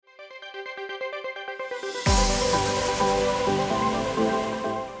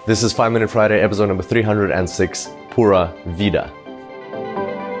This is 5 Minute Friday, episode number 306, Pura Vida.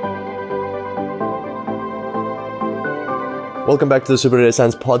 Welcome back to the Super Data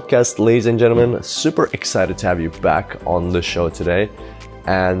Science Podcast, ladies and gentlemen. Super excited to have you back on the show today.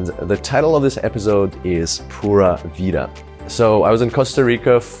 And the title of this episode is Pura Vida. So I was in Costa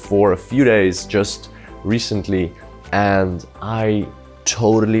Rica for a few days just recently, and I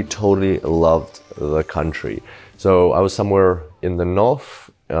totally loved the country. So I was somewhere in the north,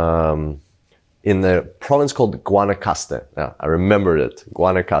 in the province called Guanacaste. Yeah, I remembered it,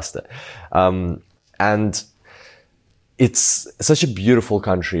 Guanacaste. And it's such a beautiful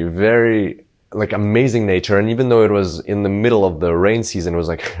country, very amazing nature. And even though it was in the middle of the rain season, it was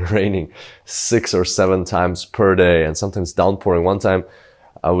raining 6 or 7 times per day and sometimes downpouring. One time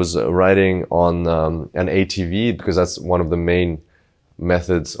I was riding on an ATV because that's one of the main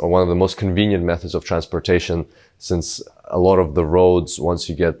methods, or one of the most convenient methods of transportation, since a lot of the roads, once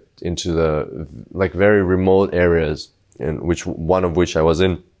you get into the very remote areas, in one of which I was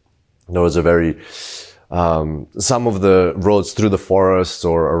in, there was a very some of the roads through the forests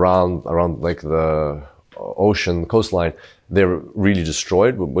or around the ocean coastline, they're really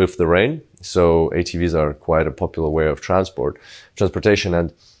destroyed with the rain. So ATVs are quite a popular way of transportation.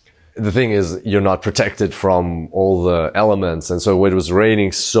 And the thing is, you're not protected from all the elements. And so when it was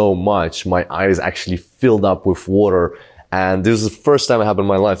raining so much, my eyes actually filled up with water. And this is the first time it happened in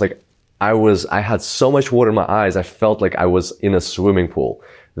my life. I had so much water in my eyes, I felt like I was in a swimming pool.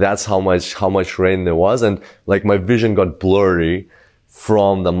 That's how much rain there was. And my vision got blurry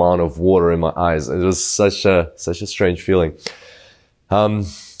from the amount of water in my eyes. It was such a strange feeling.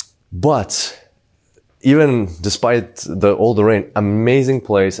 But even despite all the rain, amazing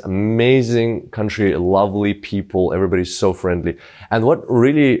place, amazing country, lovely people, everybody's so friendly. And what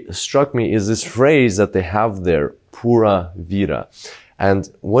really struck me is this phrase that they have there, Pura Vida. And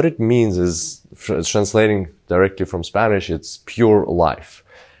what it means is, translating directly from Spanish, it's pure life.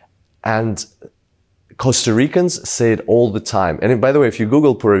 And Costa Ricans say it all the time. And by the way, if you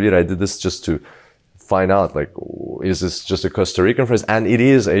Google Pura Vida, I did this just to find out, is this just a Costa Rican phrase? And it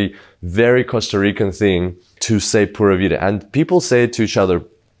is a very Costa Rican thing to say Pura Vida. And people say it to each other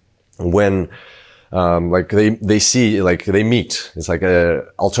when, they see, they meet. It's like an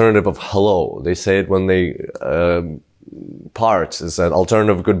alternative of hello. They say it when they, part. It's an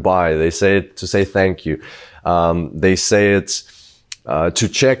alternative of goodbye. They say it to say thank you. They say it, to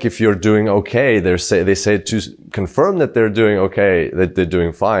check if you're doing okay. They say to confirm that they're doing okay, that they're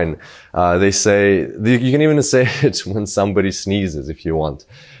doing fine. You can even say it when somebody sneezes if you want.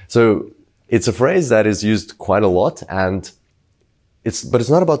 So it's a phrase that is used quite a lot, but it's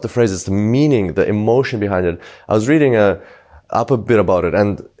not about the phrase, it's the meaning, the emotion behind it. I was reading up a bit about it,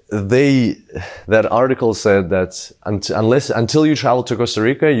 and that article said that until you travel to Costa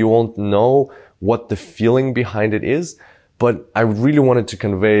Rica, you won't know what the feeling behind it is. But I really wanted to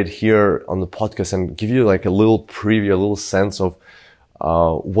convey it here on the podcast and give you a little preview, a little sense of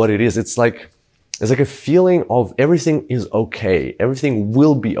what it is. It's like a feeling of everything is okay. Everything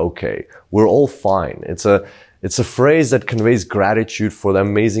will be okay. We're all fine. It's a phrase that conveys gratitude for the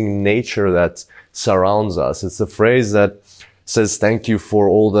amazing nature that surrounds us. It's a phrase that says thank you for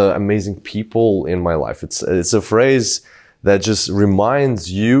all the amazing people in my life. It's a phrase that just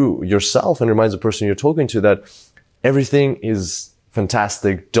reminds yourself and reminds the person you're talking to that everything is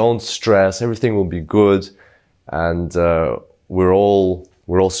fantastic. Don't stress. Everything will be good. And, we're all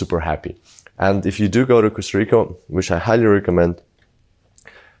super happy. And if you do go to Costa Rica, which I highly recommend,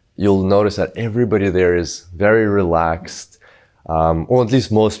 you'll notice that everybody there is very relaxed. Or at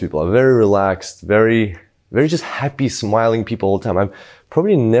least most people are very relaxed, very just happy, smiling people all the time. I've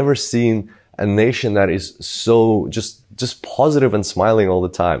probably never seen a nation that is so just positive and smiling all the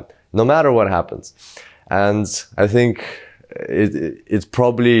time, no matter what happens. And I think it's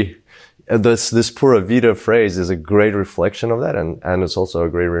probably, this Pura Vida phrase is a great reflection of that. And it's also a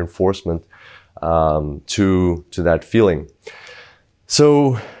great reinforcement, to that feeling.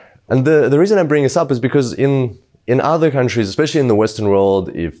 So, and the reason I bring this up is because in other countries, especially in the Western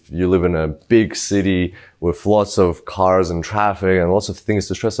world, if you live in a big city with lots of cars and traffic and lots of things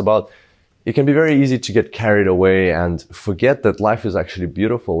to stress about, it can be very easy to get carried away and forget that life is actually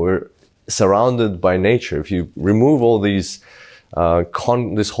beautiful. We're surrounded by nature. If you remove all these,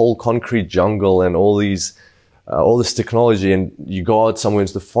 this whole concrete jungle and all this technology, and you go out somewhere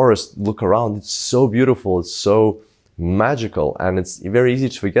into the forest, look around, it's so beautiful, it's so magical, and it's very easy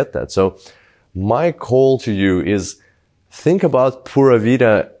to forget that. So my call to you is think about Pura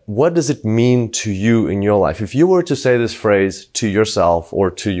Vida. What does it mean to you in your life? If you were to say this phrase to yourself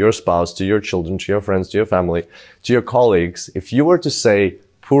or to your spouse, to your children, to your friends, to your family, to your colleagues, if you were to say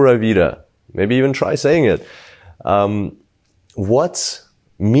Pura Vida, maybe even try saying it, what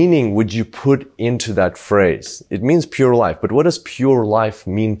meaning would you put into that phrase? It means pure life, but what does pure life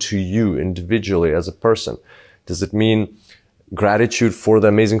mean to you individually as a person? Does it mean gratitude for the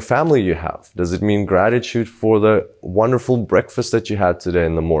amazing family you have? Does it mean gratitude for the wonderful breakfast that you had today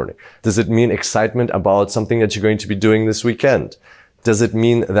in the morning? Does it mean excitement about something that you're going to be doing this weekend? Does it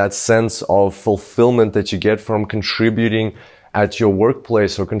mean that sense of fulfillment that you get from contributing at your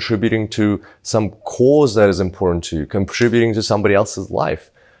workplace or contributing to some cause that is important to you, contributing to somebody else's life?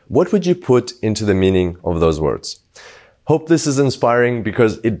 What would you put into the meaning of those words? Hope this is inspiring,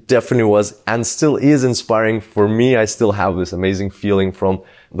 because it definitely was and still is inspiring for me. I still have this amazing feeling from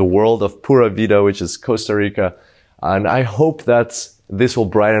the world of Pura Vida, which is Costa Rica. And I hope that this will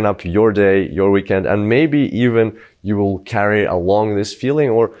brighten up your day, your weekend, and maybe even you will carry along this feeling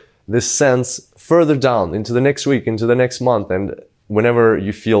or this sense further down into the next week, into the next month. And whenever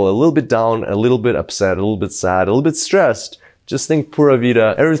you feel a little bit down, a little bit upset, a little bit sad, a little bit stressed, just think Pura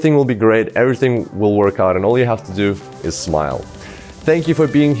Vida. Everything will be great. Everything will work out. And all you have to do is smile. Thank you for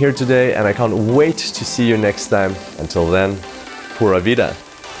being here today. And I can't wait to see you next time. Until then, Pura Vida.